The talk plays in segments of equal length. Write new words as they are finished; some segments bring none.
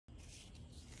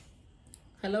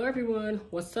Hello everyone,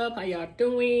 what's up? How y'all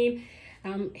doing?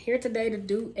 I'm here today to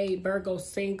do a Virgo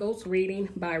singles reading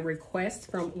by request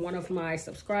from one of my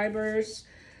subscribers.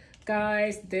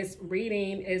 Guys, this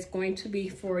reading is going to be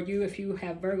for you if you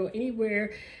have Virgo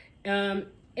anywhere in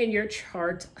your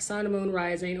chart, Sun, Moon,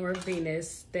 Rising, or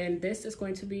Venus, then this is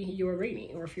going to be your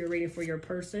reading. Or if you're reading for your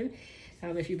person,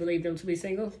 if you believe them to be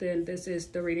single, then this is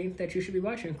the reading that you should be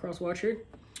watching, cross-watcher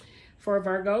for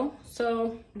Virgo.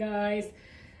 So guys,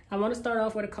 I want to start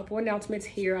off with a couple announcements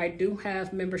here. I do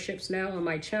have memberships now on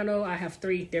my channel. I have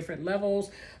 3 different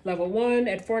levels. Level 1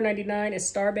 at $4.99 is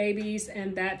Star Babies,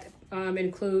 and that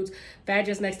includes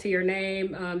badges next to your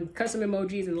name, custom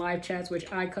emojis and live chats,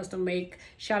 which I custom make,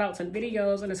 shout outs and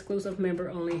videos, and exclusive member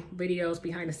only videos,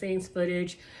 behind the scenes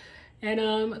footage, and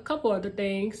a couple other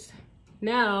things.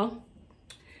 Now,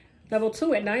 level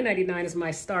 2 at $9.99 is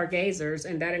my Stargazers,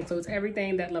 and that includes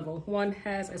everything that level 1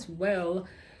 has as well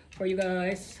for you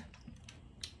guys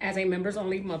as a members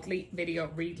only monthly video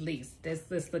release. This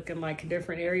is looking like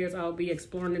different areas I'll be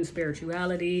exploring in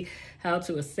spirituality, how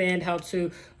to ascend, how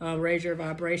to raise your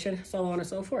vibration, so on and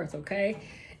so forth, okay?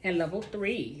 And level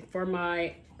 3 for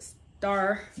my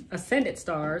star ascended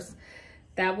stars,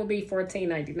 that will be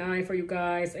 $14.99 for you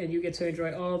guys, and you get to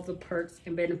enjoy all the perks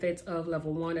and benefits of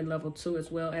level 1 and level 2,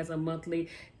 as well as a monthly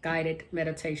guided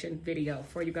meditation video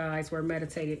for you guys. We're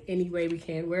meditating any way we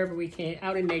can, wherever we can,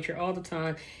 out in nature all the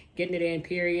time, getting it in,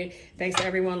 period. Thanks to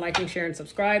everyone liking, sharing,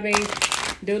 subscribing.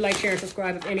 Do like, share, and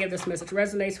subscribe if any of this message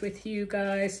resonates with you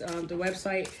guys. The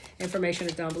website information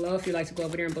is down below if you'd like to go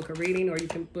over there and book a reading, or you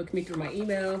can book me through my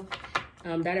email.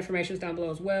 That information is down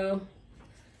below as well.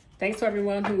 Thanks to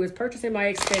everyone who is purchasing my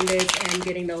extended and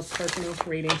getting those personal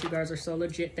readings. You guys are so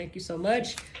legit. Thank you so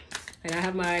much. And I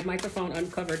have my microphone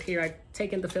uncovered here. I've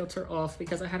taken the filter off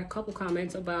because I had a couple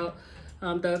comments about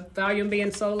the volume being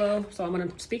so low. So I'm going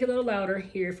to speak a little louder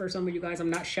here for some of you guys.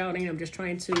 I'm not shouting. I'm just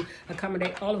trying to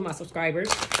accommodate all of my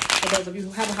subscribers. For those of you who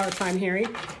have a hard time hearing.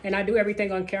 And I do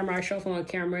everything on camera. I shuffle on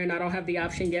camera, and I don't have the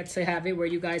option yet to have it where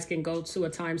you guys can go to a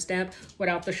timestamp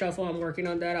without the shuffle. I'm working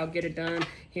on that. I'll get it done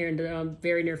here in the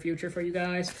very near future for you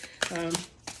guys.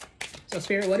 So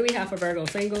Spirit, what do we have for Virgo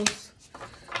singles?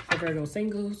 For Virgo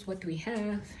singles, what do we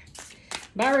have?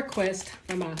 By request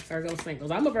from my Virgo singles.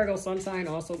 I'm a Virgo sun sign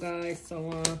also, guys.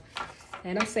 So,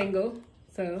 and I'm single.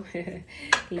 So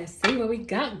let's see what we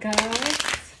got, guys.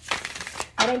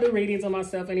 I don't do readings on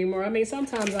myself anymore. I mean,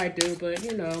 sometimes I do, but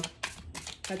you know,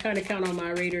 I kind of count on my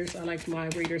readers. I like my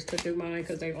readers to do mine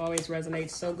because they always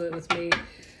resonate so good with me.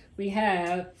 We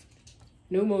have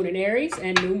New Moon in Aries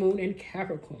and New Moon in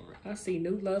Capricorn. I see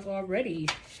new love already,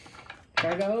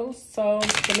 Virgo. So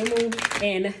the New Moon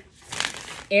in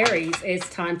Aries, it's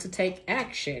time to take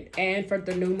action. And for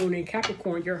the New Moon in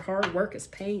Capricorn, your hard work is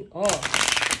paying off.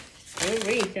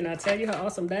 Ooh, can I tell you how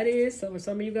awesome that is? So for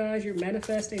some of you guys, you're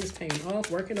manifesting, it's paying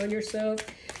off, working on yourself,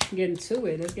 getting to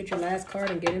it. Let's get your last card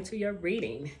and get into your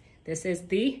reading. This is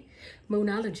the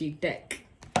Moonology deck.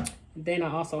 Then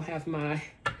I also have my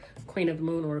Queen of the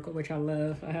Moon Oracle, which I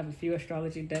love. I have a few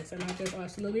astrology decks, and I just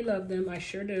absolutely love them. I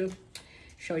sure do.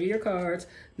 Show you your cards.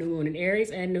 New Moon in Aries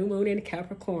and New Moon in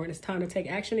Capricorn. It's time to take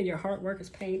action, and your hard work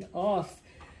is paying off.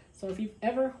 So if you've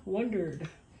ever wondered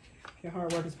if your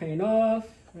hard work is paying off,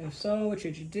 if so, what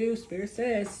should you do? Spirit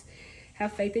says,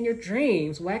 have faith in your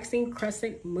dreams. Waxing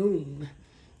crescent moon.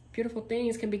 Beautiful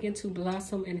things can begin to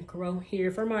blossom and grow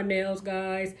here. For my nails,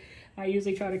 guys, I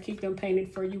usually try to keep them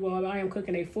painted for you all. I am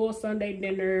cooking a full Sunday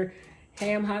dinner.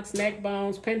 Ham, hot snack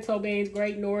bones, pinto beans,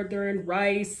 Great Northern,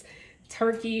 rice,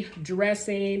 turkey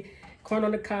dressing, corn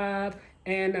on the cob,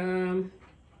 and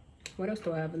what else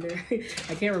do I have in there?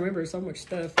 I can't remember, so much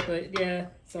stuff, but yeah.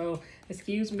 So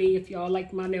excuse me if y'all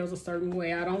like my nails a certain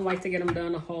way. I don't like to get them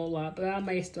done a whole lot, but I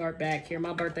may start back here.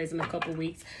 My birthday's in a couple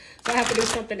weeks, so I have to do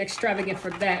something extravagant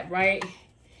for that, right?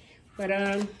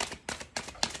 But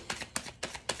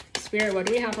Spirit, what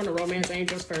do we have on the romance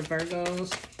angels for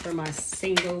Virgos? For my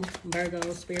single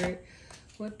Virgo, Spirit,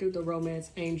 what do the romance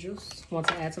angels want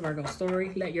to add to Virgo's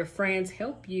story? Let your friends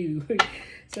help you.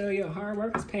 So your hard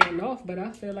work is paying off, but I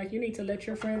feel like you need to let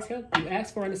your friends help you.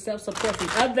 Ask for the self-support from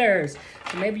others.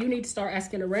 So maybe you need to start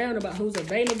asking around about who's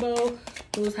available,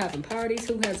 who's having parties,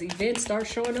 who has events. Start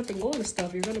showing up and going to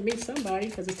stuff. You're going to meet somebody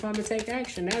because it's time to take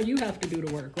action. Now you have to do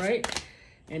the work, right?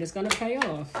 And it's going to pay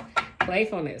off.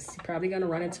 Playfulness. You're probably going to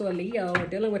run into a Leo or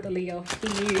dealing with a Leo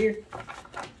here.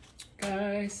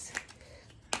 Guys,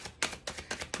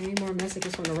 any more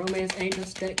messages from the romance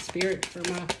angels deck, Spirit, for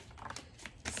my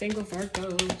single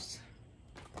Virgos?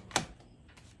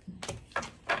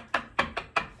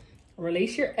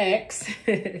 Release your ex.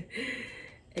 And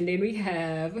then we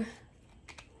have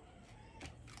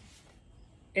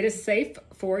It is safe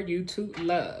for you to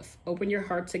love. Open your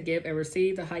heart to give and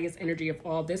receive the highest energy of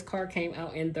all. This card came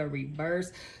out in the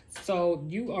reverse. So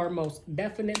you are most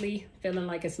definitely feeling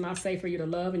like it's not safe for you to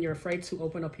love and you're afraid to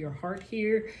open up your heart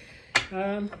here.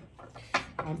 I'm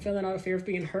feeling out of fear of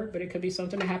being hurt, but it could be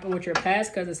something that happened with your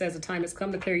past because it says the time has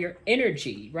come to clear your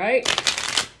energy, right?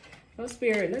 So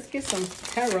Spirit, let's get some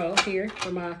tarot here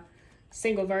for my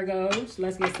single Virgos.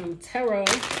 Let's get some tarot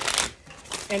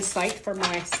insight for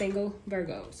my single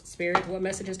Virgos. Spirit, what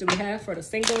messages do we have for the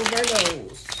single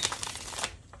Virgos?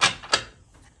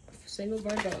 Single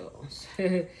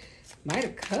Virgos. Knight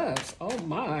of Cups. Oh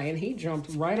my, and he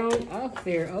jumped right on up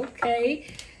there. Okay.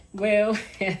 Well,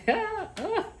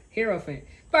 Hierophant.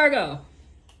 Virgo.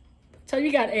 So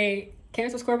you got a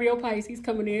Cancer, Scorpio, Pisces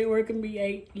coming in, or it can be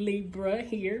a Libra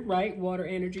here, right? Water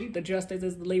energy. The Justice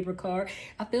is the Libra card.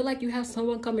 I feel like you have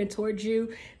someone coming towards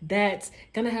you that's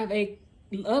going to have a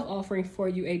love offering for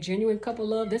you, a genuine couple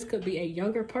love. This could be a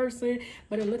younger person,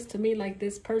 but it looks to me like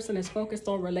this person is focused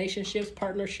on relationships,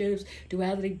 partnerships,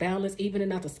 duality, balance,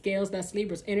 evening out the scales. That's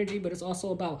Libra's energy, but it's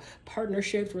also about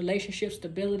partnerships, relationships,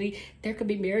 stability. There could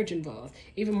be marriage involved.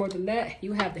 Even more than that,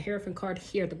 you have the Hierophant card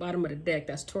here at the bottom of the deck.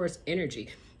 That's Taurus energy.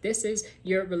 This is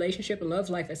your relationship and love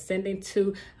life ascending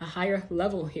to a higher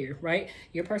level here, right?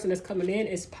 Your person that's coming in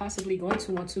is possibly going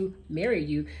to want to marry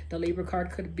you. The Libra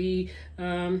card could be,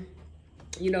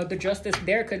 you know, the Justice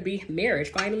there could be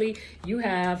marriage. Finally, you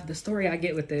have the story I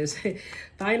get with this.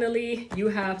 Finally, you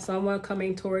have someone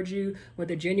coming towards you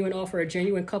with a genuine offer, a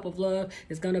genuine cup of love.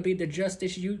 It's going to be the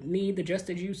justice you need, the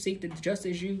justice you seek, the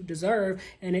justice you deserve,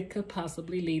 and it could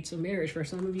possibly lead to marriage. For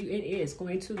some of you, it is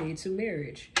going to lead to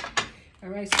marriage. All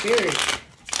right, Spirit.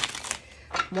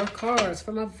 More cards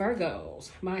for my Virgos,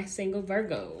 my single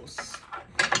Virgos.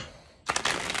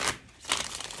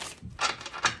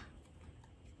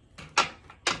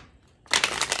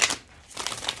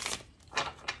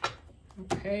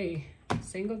 Okay,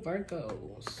 single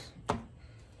Virgos.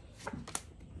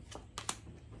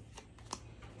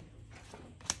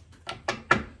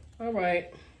 All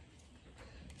right.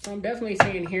 So I'm definitely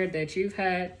seeing here that you've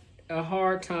had a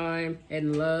hard time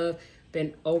in love,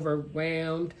 been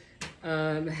overwhelmed,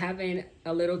 having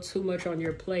a little too much on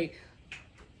your plate,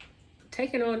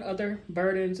 taking on other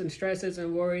burdens and stresses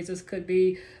and worries. This could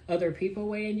be other people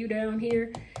weighing you down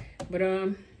here. But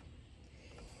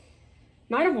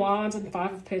Knight of Wands and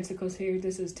Five of Pentacles here.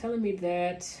 This is telling me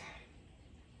that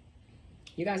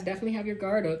you guys definitely have your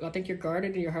guard up. I think you're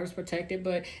guarded and your heart's protected,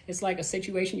 but it's like a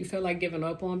situation you feel like giving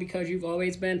up on because you've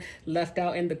always been left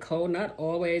out in the cold. Not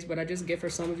always, but I just get for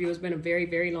some of you, it's been a very,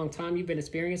 very long time. You've been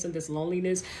experiencing this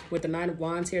loneliness with the Nine of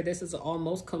Wands here. This is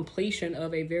almost completion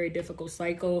of a very difficult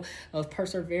cycle of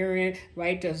persevering,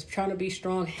 right? Just trying to be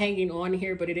strong, hanging on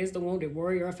here, but it is the wounded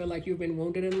warrior. I feel like you've been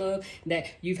wounded in love, that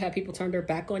you've had people turn their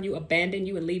back on you, abandon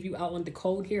you, and leave you out in the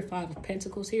cold here. Five of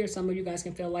Pentacles here. Some of you guys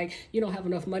can feel like you don't have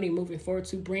enough money moving forward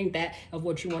to bring that of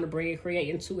what you want to bring and create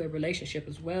into a relationship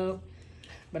as well.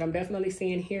 But I'm definitely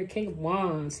seeing here King of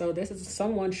Wands. So this is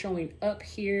someone showing up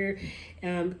here.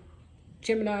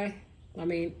 Gemini,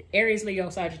 Aries, Leo,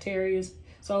 Sagittarius.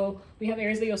 So we have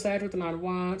Aries, Leo, Sag with the Nine of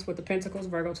Wands, with the Pentacles,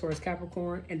 Virgo, Taurus,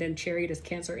 Capricorn, and then Chariot is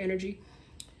Cancer energy.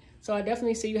 So I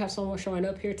definitely see you have someone showing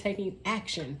up here taking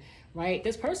action, right?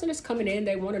 This person is coming in.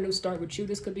 They want a new start with you.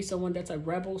 This could be someone that's a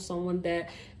rebel, someone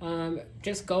that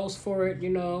just goes for it, you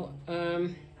know,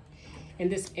 in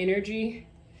this energy.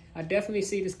 I definitely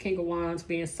see this King of Wands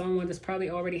being someone that's probably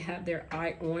already had their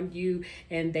eye on you,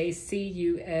 and they see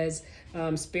you as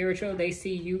spiritual. They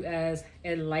see you as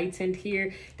enlightened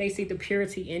here. They see the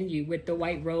purity in you with the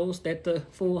white rose that the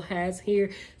Fool has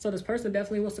here. So this person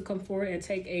definitely wants to come forward and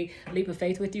take a leap of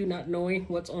faith with you, not knowing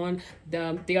what's on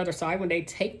the other side when they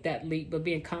take that leap, but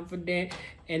being confident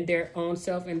in their own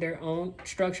self and their own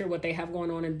structure, what they have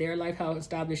going on in their life, how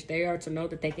established they are, to know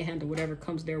that they can handle whatever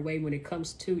comes their way when it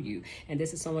comes to you. And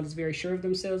this is someone that's very sure of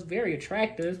themselves, very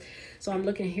attractive. So I'm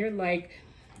looking here like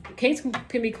kings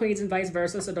can be queens and vice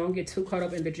versa, so don't get too caught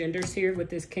up in the genders here with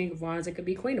this King of Wands. It could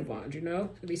be Queen of Wands, you know?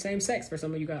 It could be same sex for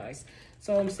some of you guys.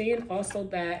 So I'm seeing also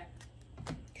that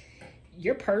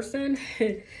your person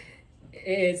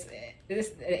is...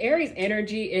 This Aries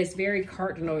energy is very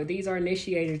cardinal. These are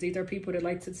initiators. These are people that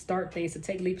like to start things, to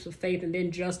take leaps of faith, and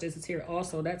then Justice is here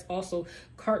also. That's also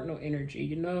cardinal energy,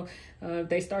 you know.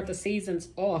 They start the seasons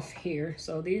off here.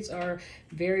 So these are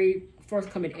very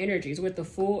forthcoming energies with the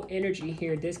full energy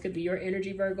here. This could be your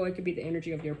energy, Virgo. It could be the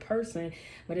energy of your person,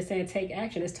 but it's saying take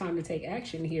action. It's time to take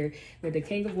action here with the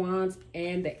King of Wands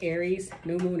and the Aries,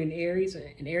 new moon in Aries,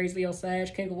 Leo,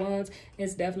 Sag, King of Wands.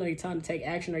 It's definitely time to take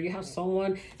action, or you have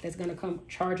someone that's going to come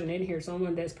charging in here,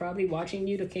 someone that's probably watching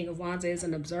you. The King of Wands is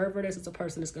an observer. This is a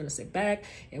person that's going to sit back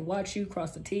and watch you,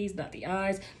 cross the T's, dot the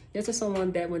I's. This is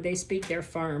someone that when they speak, they're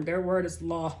firm. Their word is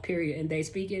law, period. And they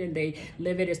speak it and they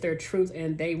live it. It's their truth,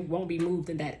 and they won't be moved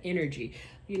in that energy.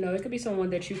 You know, it could be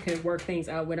someone that you can work things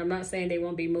out with. I'm not saying they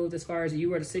won't be moved as far as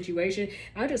you or the situation.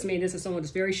 I just mean this is someone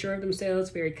that's very sure of themselves,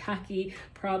 very cocky,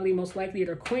 probably most likely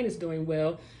their coin is doing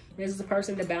well. This is a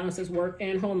person that balances work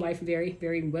and home life very,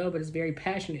 very well, but is very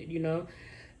passionate, you know.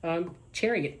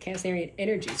 Chariot, Cancerian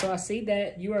energy. So I see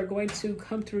that you are going to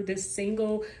come through this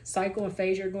single cycle and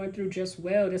phase you're going through just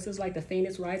well. This is like the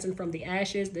phoenix rising from the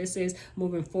ashes. This is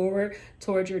moving forward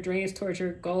towards your dreams, towards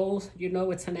your goals, you know,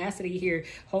 with tenacity here,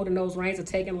 holding those reins and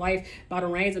taking life by the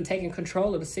reins and taking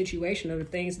control of the situation, of the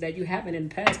things that you haven't in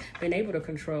the past been able to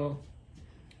control.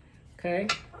 Okay.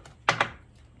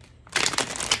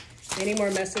 Any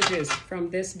more messages from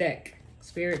this deck,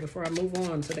 Spirit, before I move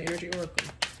on to the energy oracle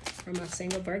for my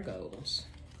single Virgos?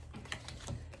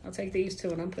 I'll take these two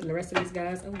and I'm putting the rest of these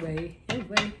guys away.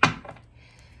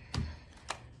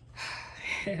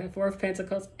 Four of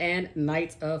Pentacles and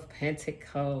Knight of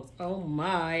Pentacles. Oh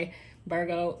my,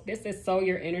 Virgo, this is so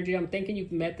your energy. I'm thinking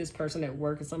you've met this person at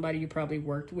work, or somebody you probably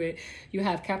worked with. You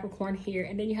have Capricorn here,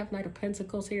 and then you have Knight of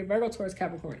Pentacles here. Virgo, Taurus,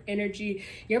 Capricorn energy.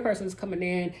 Your person is coming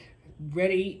in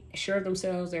ready, sure of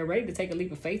themselves. They're ready to take a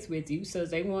leap of faith with you. So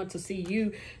they want to see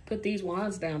you put these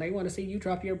wands down. They want to see you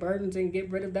drop your burdens and get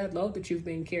rid of that load that you've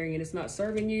been carrying. It's not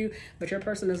serving you, but your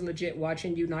person is legit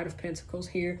watching you. Knight of Pentacles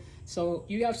here. So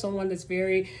you have someone that's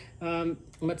very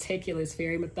meticulous,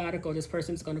 very methodical. This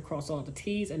person is going to cross all the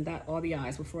T's and dot all the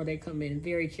I's before they come in.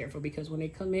 Very careful, because when they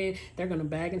come in, they're going to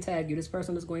bag and tag you. This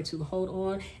person is going to hold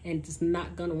on and is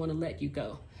not going to want to let you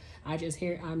go. I just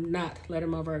hear I'm not letting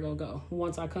my Virgo go.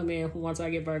 Once I come in, once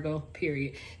I get Virgo,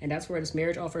 period. And that's where this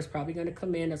marriage offer is probably going to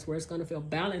come in. That's where it's going to feel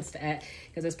balanced at,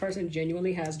 because this person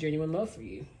genuinely has genuine love for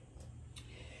you.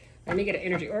 Let me get an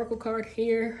energy oracle card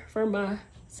here for my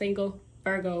single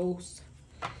Virgos.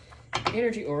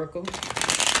 Energy oracle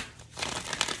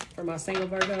for my single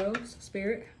Virgos.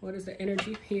 Spirit, what is the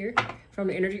energy here from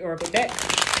the energy oracle deck?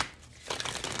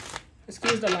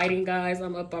 Excuse the lighting, guys.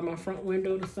 I'm up by my front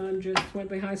window. The sun just went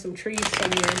behind some trees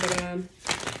somewhere.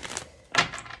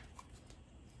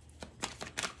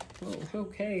 But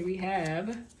okay, we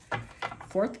have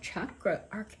fourth chakra,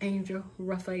 Archangel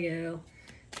Raphael.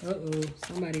 Uh-oh,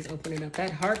 somebody's opening up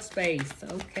that heart space.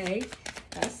 Okay,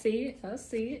 I see it. I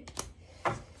see it.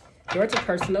 Door to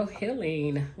personal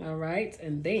healing. All right,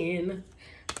 and then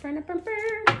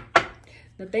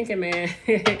the thinking man.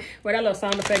 Where that little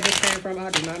sound effect just came from, I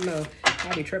do not know.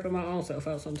 I'll be tripping my own self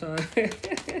out sometimes.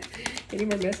 Any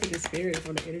more messages, Spirit,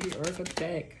 from the energy oracle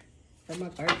deck for my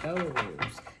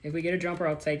Virgos? If we get a jumper,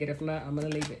 I'll take it. If not, I'm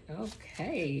going to leave it.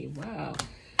 Okay, wow.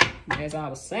 As I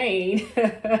was saying.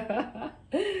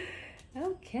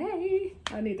 Okay.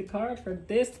 I need the card for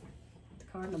this.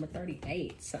 Card number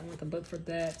 38. So I want the book for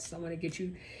that. So I want to get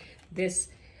you this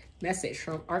message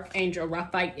from Archangel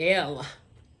Raphael.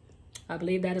 I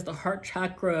believe that is the heart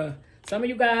chakra. Some of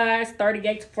you guys,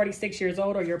 38 to 46 years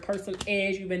old, or your person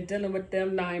is, you've been dealing with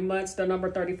them 9 months. The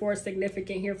number 34 is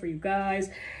significant here for you guys.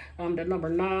 The number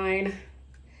 9,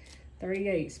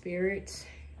 38, Spirit,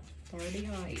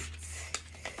 38.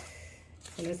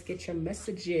 So let's get your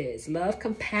messages. Love,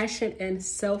 compassion, and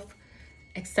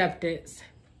self-acceptance.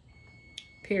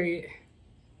 Period.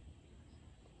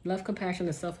 Love, compassion,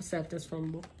 and self-acceptance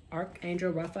from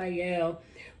Archangel Raphael.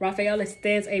 Raphael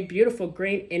extends a beautiful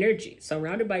green energy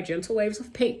surrounded by gentle waves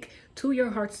of pink to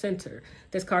your heart center.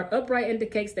 This card upright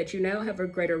indicates that you now have a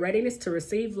greater readiness to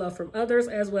receive love from others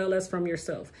as well as from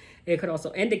yourself. It could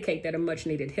also indicate that a much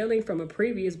needed healing from a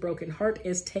previous broken heart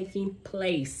is taking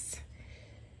place.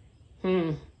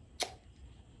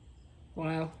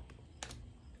 Wow.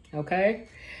 Okay.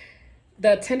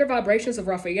 The tender vibrations of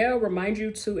Raphael remind you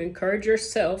to encourage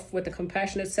yourself with the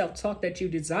compassionate self-talk that you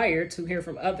desire to hear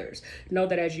from others. Know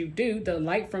that as you do, the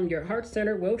light from your heart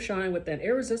center will shine with an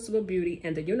irresistible beauty,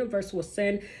 and the universe will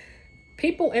send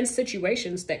people and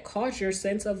situations that cause your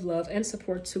sense of love and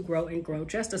support to grow and grow.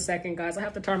 Just a second, guys. I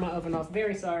have to turn my oven off.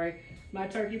 Very sorry. My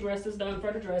turkey breast is done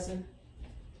for the dressing.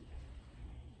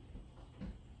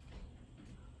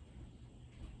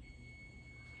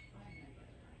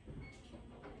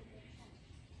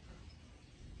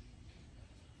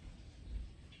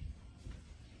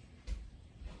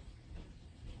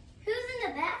 Who's in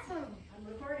the bathroom? I'm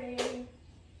recording.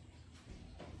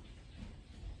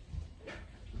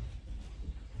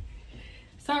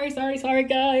 Sorry,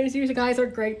 guys. You guys are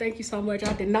great. Thank you so much.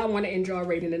 I did not want to end your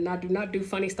reading, and I do not do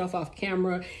funny stuff off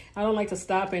camera. I don't like to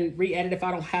stop and re-edit if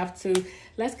I don't have to.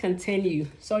 Let's continue.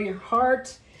 So your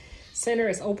heart center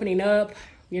is opening up.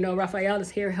 You know, Raphael is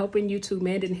here helping you to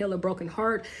mend and heal a broken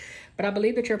heart. But I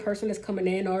believe that your person is coming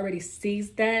in already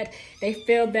sees that. They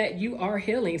feel that you are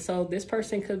healing. So this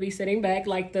person could be sitting back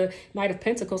like the Knight of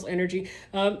Pentacles energy,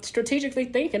 strategically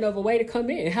thinking of a way to come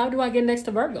in. How do I get next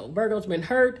to Virgo? Virgo's been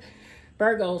hurt.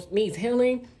 Virgo needs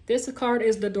healing. This card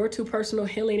is the door to personal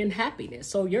healing and happiness.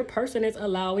 So your person is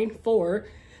allowing for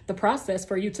the process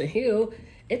for you to heal.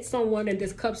 It's someone in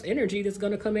this Cup's energy that's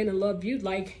going to come in and love you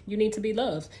like you need to be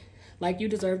loved, like you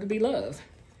deserve to be loved.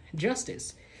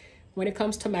 Justice. When it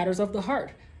comes to matters of the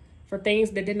heart, for things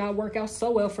that did not work out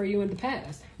so well for you in the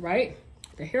past, right?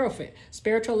 The Hierophant,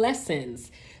 spiritual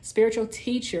lessons, spiritual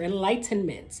teacher,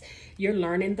 enlightenment. You're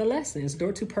learning the lessons,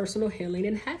 door to personal healing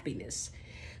and happiness.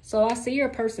 So I see your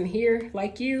person here,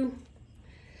 like you,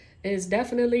 is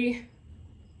definitely,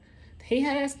 he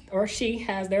has or she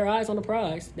has their eyes on the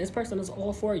prize. This person is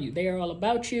all for you. They are all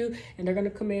about you, and they're going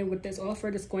to come in with this offer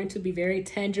that's going to be very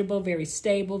tangible, very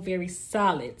stable, very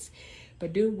solid.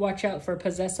 But do watch out for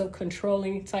possessive,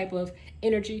 controlling type of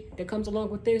energy that comes along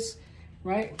with this,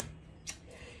 right?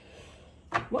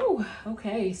 Whoa,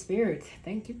 okay, Spirit.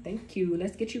 Thank you.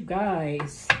 Let's get you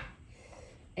guys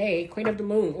a Queen of the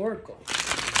Moon Oracle.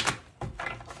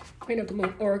 Queen of the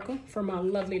Moon Oracle for my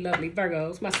lovely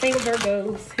Virgos, my single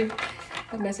Virgos.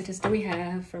 What messages do we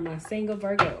have for my single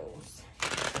Virgos?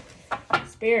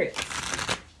 Spirit.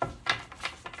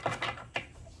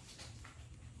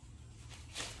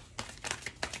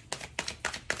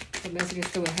 What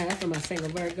messages do I have for my single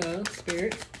Virgo,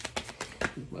 Spirit?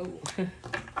 Whoa.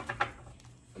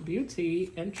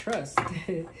 Beauty and trust.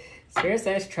 Spirit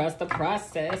says trust the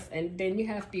process. And then you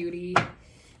have beauty.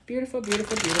 Beautiful.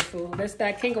 That's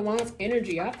that King of Wands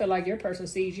energy. I feel like your person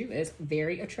sees you as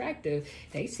very attractive.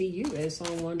 They see you as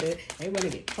someone that they want to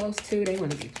get close to. They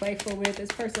want to be playful with.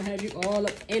 This person has you all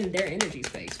up in their energy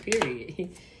space,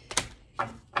 period.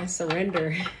 And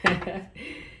surrender.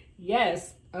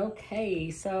 Yes.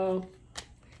 Okay, so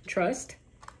trust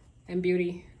and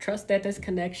beauty. Trust that this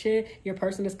connection, your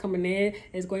person is coming in,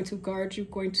 is going to guard you,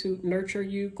 going to nurture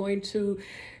you, going to,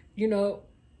 you know,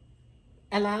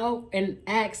 allow and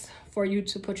ask for you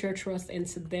to put your trust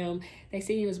into them. They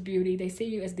see you as beauty. They see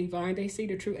you as divine. They see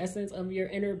the true essence of your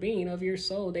inner being, of your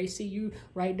soul. They see you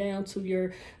right down to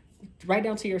your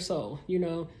soul, you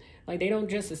know. Like, they don't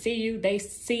just see you, they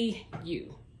see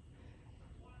you.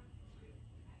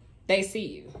 They see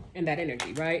you in that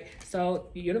energy, right? So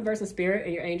the universe and spirit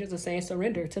and your angels are saying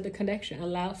surrender to the connection.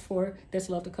 Allow for this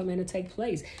love to come in and take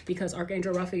place, because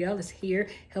Archangel Raphael is here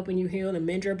helping you heal and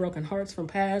mend your broken hearts from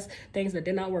past, things that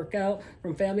did not work out,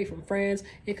 from family, from friends.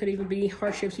 It could even be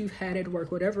hardships you've had at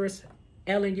work, whatever is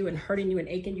ailing you and hurting you and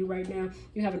aching you right now.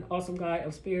 You have an awesome guide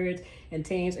of spirits and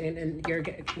teams and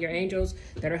your angels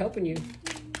that are helping you.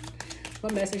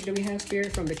 What message do we have,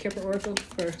 Spirit, from the Kipper Oracle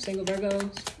for single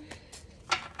Virgos?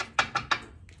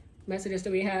 Messages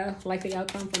do we have? Likely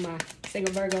outcome for my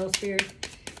single Virgo, Spirit.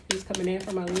 Who's coming in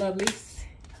for my lovelies?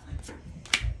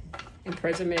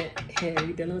 Imprisonment. Hey, are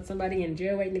you dealing with somebody in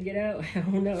jail waiting to get out? I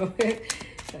don't know.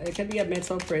 It could be a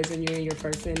mental prison. You and your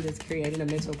person just creating a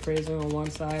mental prison on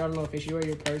one side. I don't know if it's you or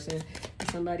your person.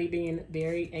 Somebody being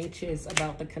very anxious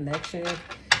about the connection.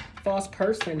 False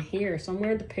person here.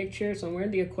 Somewhere in the picture, somewhere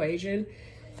in the equation.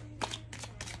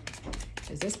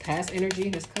 Is this past energy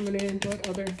that's coming in? What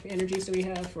other energies do we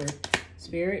have for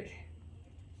Spirit?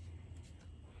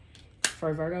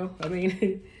 For Virgo, I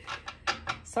mean.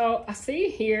 So I see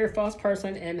here false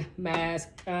person and mask.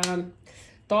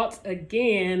 Thoughts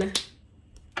again.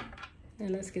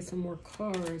 And let's get some more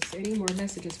cards. Any more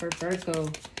messages for Virgo?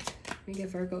 Let me give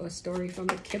Virgo a story from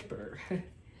the Kipper.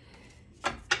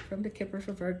 From the Kipper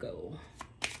for Virgo.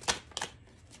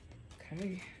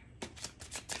 Okay.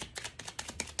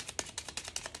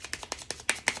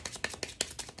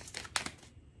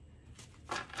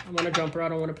 I want to jump her. I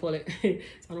don't want to pull it. I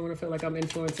don't want to feel like I'm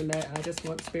influencing that. I just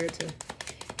want Spirit to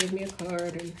give me a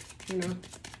card and, you know.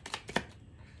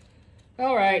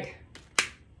 All right.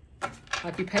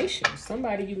 Occupation.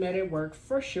 Somebody you met at work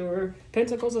for sure.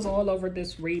 Pentacles is all over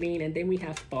this reading. And then we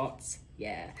have thoughts.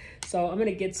 Yeah. So I'm going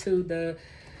to get to the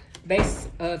base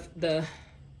of the...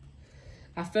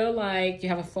 I feel like you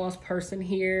have a false person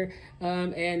here,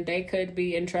 and they could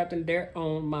be entrapped in their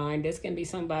own mind. This can be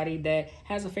somebody that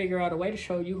has to figure out a way to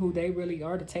show you who they really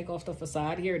are, to take off the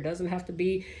facade here. It doesn't have to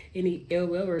be any ill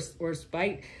will or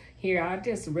spite here. I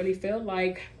just really feel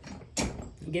like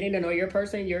Getting to know your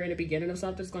person, you're in the beginning of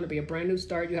something. It's going to be a brand new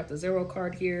start. You have the 0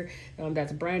 card here.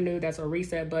 That's brand new. That's a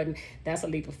reset button. That's a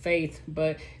leap of faith.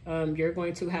 But you're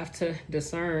going to have to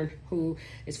discern who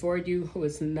is for you, who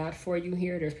is not for you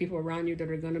here. There's people around you that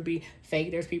are going to be fake.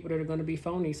 There's people that are going to be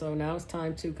phony. So now it's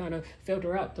time to kind of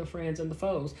filter out the friends and the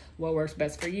foes. What works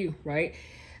best for you, right?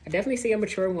 I definitely see a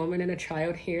mature woman and a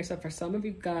child here. So for some of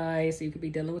you guys, you could be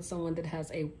dealing with someone that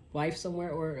has a wife somewhere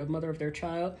or a mother of their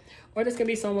child. Or this could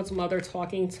be someone's mother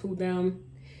talking to them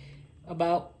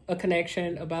about a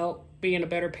connection, about being a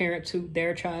better parent to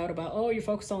their child, about, oh, you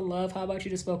focus on love. How about you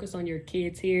just focus on your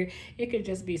kids here? It could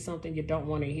just be something you don't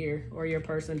want to hear or your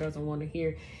person doesn't want to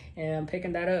hear. And I'm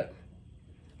picking that up.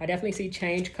 I definitely see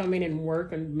change coming in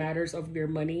work and matters of your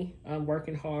money,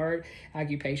 working hard.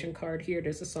 Occupation card here.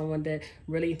 This is someone that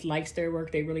really likes their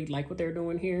work. They really like what they're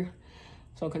doing here.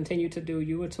 So continue to do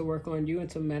you and to work on you and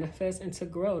to manifest and to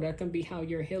grow. That can be how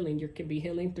you're healing. You can be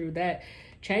healing through that.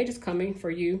 Change is coming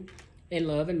for you in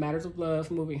love and matters of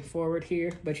love moving forward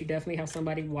here. But you definitely have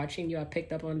somebody watching you. I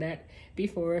picked up on that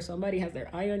before. Somebody has their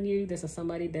eye on you. This is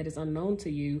somebody that is unknown to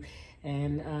you.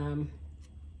 And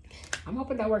I'm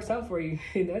hoping that works out for you.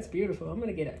 That's beautiful. I'm going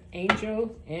to get an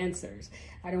angel answers.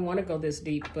 I didn't want to go this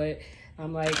deep, but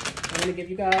I'm like, I'm going to give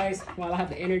you guys, while I have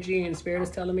the energy and spirit is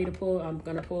telling me to pull, I'm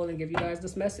going to pull and give you guys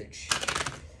this message.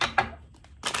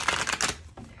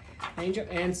 Angel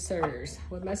answers.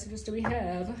 What messages do we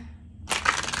have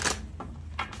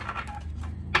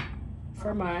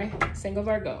for my single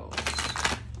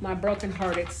Virgos? My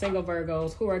broken-hearted single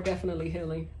Virgos who are definitely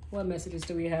healing. What messages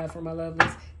do we have for my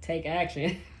lovelies? Take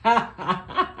action.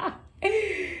 Why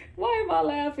am I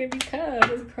laughing? Because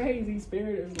it's crazy.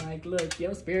 Spirit is like, look,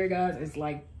 your spirit guys is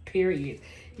like, period.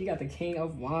 You got the King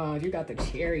of Wands. You got the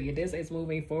Chariot. This is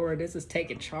moving forward. This is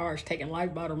taking charge, taking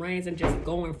life by the reins and just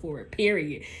going for it,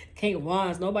 period. King of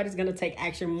Wands. Nobody's going to take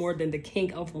action more than the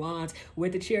King of Wands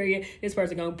with the Chariot. This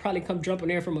person going to probably come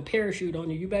jumping in from a parachute on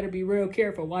you. You better be real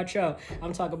careful. Watch out.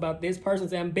 I'm talking about this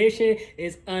person's ambition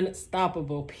is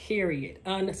unstoppable, period.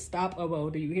 Unstoppable.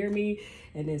 Do you hear me?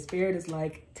 And then spirit is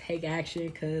like, take action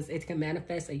because it can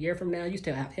manifest a year from now. You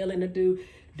still have healing to do.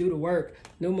 Do the work.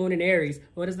 New moon in Aries.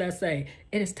 What does that say?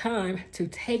 It is time to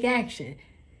take action.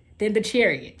 Then the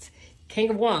Chariot, King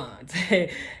of Wands,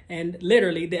 and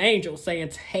literally the angel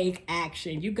saying take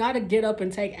action. You got to get up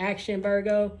and take action,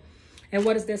 Virgo. And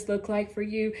what does this look like for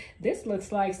you? This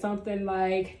looks like something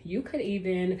like you could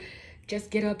even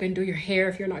just get up and do your hair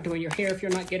if you're not doing your hair, if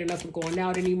you're not getting up and going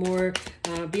out anymore.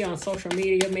 Be on social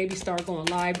media, maybe start going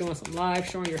live, doing some live,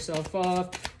 showing yourself off.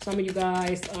 Some of you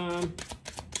guys,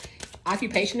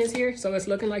 occupation is here, so it's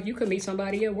looking like you could meet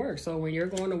somebody at work. So when you're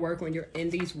going to work, when you're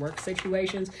in these work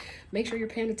situations, make sure you're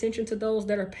paying attention to those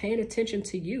that are paying attention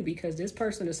to you, because this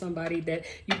person is somebody that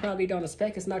you probably don't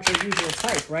expect. It's not your usual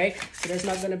type, right? So there's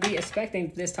not going to be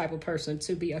expecting this type of person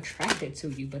to be attracted to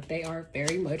you, but they are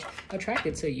very much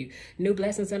attracted to you. New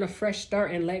blessings and a fresh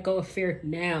start, and let go of fear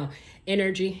now.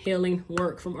 Energy healing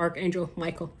work from Archangel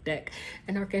Michael deck.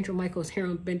 And Archangel Michael is here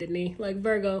on bended knee. Like,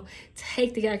 Virgo,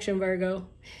 take the action, Virgo.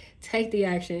 Take the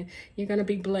action. You're going to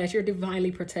be blessed. You're divinely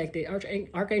protected.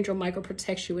 Archangel Michael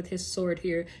protects you with his sword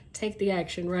here. Take the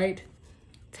action, right?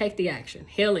 Take the action.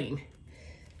 Healing.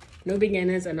 New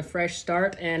beginnings and a fresh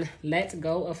start. And let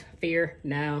go of fear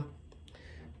now.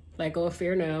 Let go of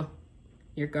fear now.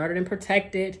 You're guarded and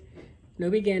protected. New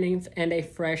beginnings and a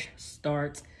fresh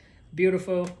start.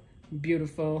 Beautiful,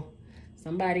 beautiful.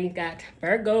 Somebody got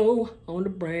Virgo on the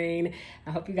brain.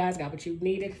 I hope you guys got what you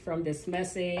needed from this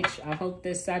message. I hope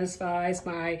this satisfies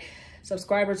my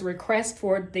subscribers' request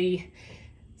for the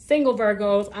single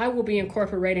Virgos. I will be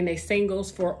incorporating a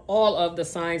singles for all of the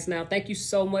signs now. Thank you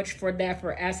so much for that,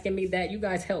 for asking me that. You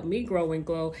guys help me grow and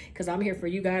glow, because I'm here for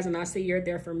you guys, and I see you're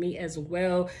there for me as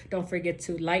well. Don't forget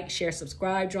to like, share,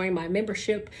 subscribe, join my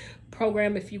membership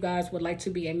program if you guys would like to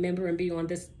be a member and be on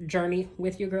this journey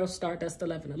with your girl. Stardust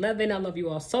 1111. I love you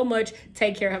all so much.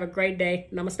 Take care. Have a great day.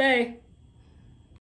 Namaste.